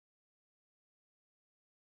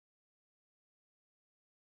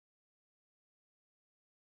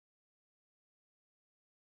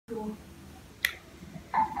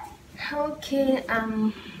Okay,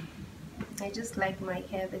 I just like my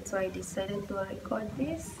hair, that's why I decided to record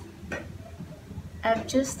this. I've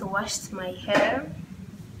just washed my hair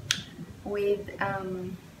with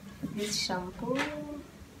this shampoo.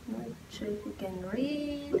 Not sure if you can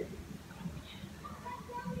read.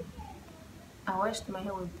 I washed my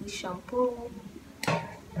hair with this shampoo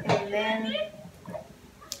and then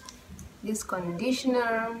this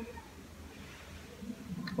conditioner.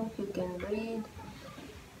 Hope you can read.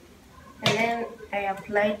 And then I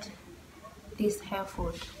applied this hair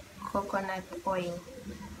food, coconut oil.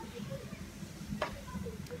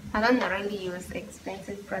 I don't really use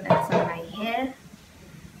expensive products on my hair.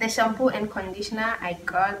 The shampoo and conditioner, I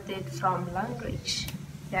got it from Longreach.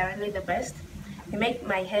 They're really the best. They make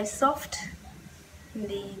my hair soft.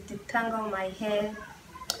 They detangle my hair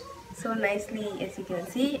so nicely, as you can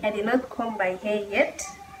see. I did not comb my hair yet,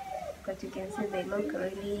 but you can see they look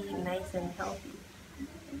really nice and healthy.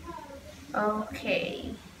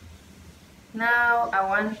 Okay, now I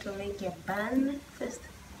want to make a bun.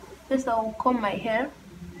 First I'll comb my hair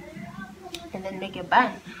and then make a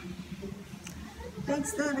bun.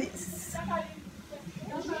 Let's do this.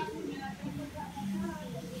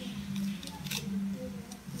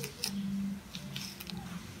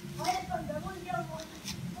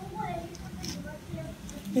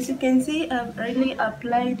 As you can see, I've really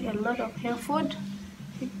applied a lot of hair food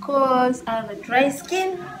because I have a dry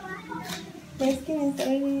skin. My skin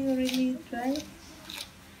is really dry.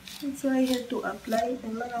 So I had to apply a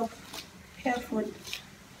lot of hair food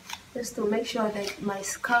just to make sure that my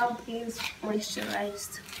scalp is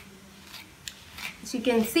moisturized. As you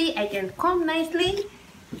can see, I can comb nicely.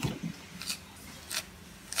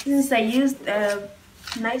 Since I used a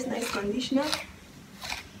nice conditioner.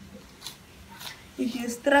 If you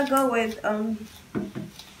struggle with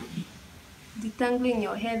detangling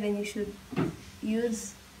your hair, then you should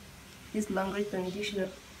use this Longreach conditioner.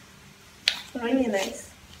 Really nice.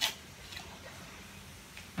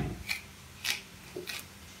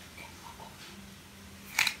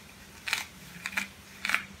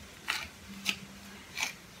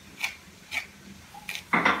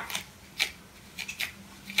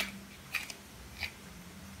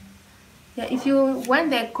 Yeah, if you want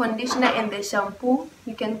the conditioner and the shampoo,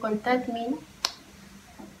 you can contact me.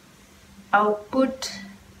 I'll put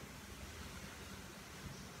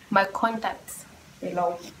my contacts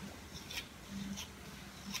below.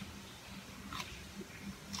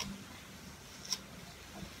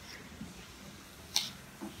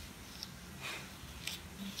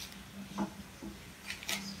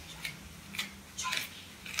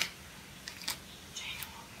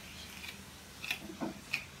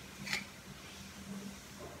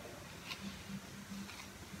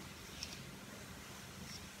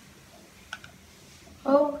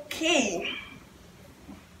 Okay,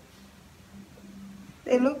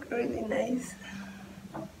 they look really nice.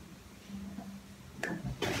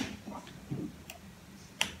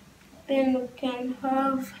 Then we can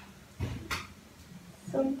have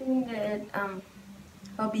something that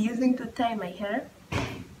I'll be using to tie my hair.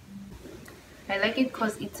 I like it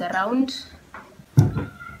because it's round.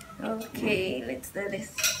 Okay, let's do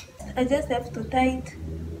this. I just have to tie it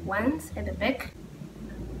once at the back.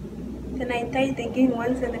 Then I tie it again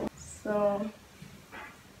once at the back. So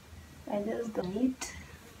I just do it.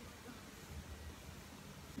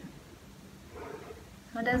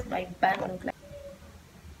 How does my bun look like?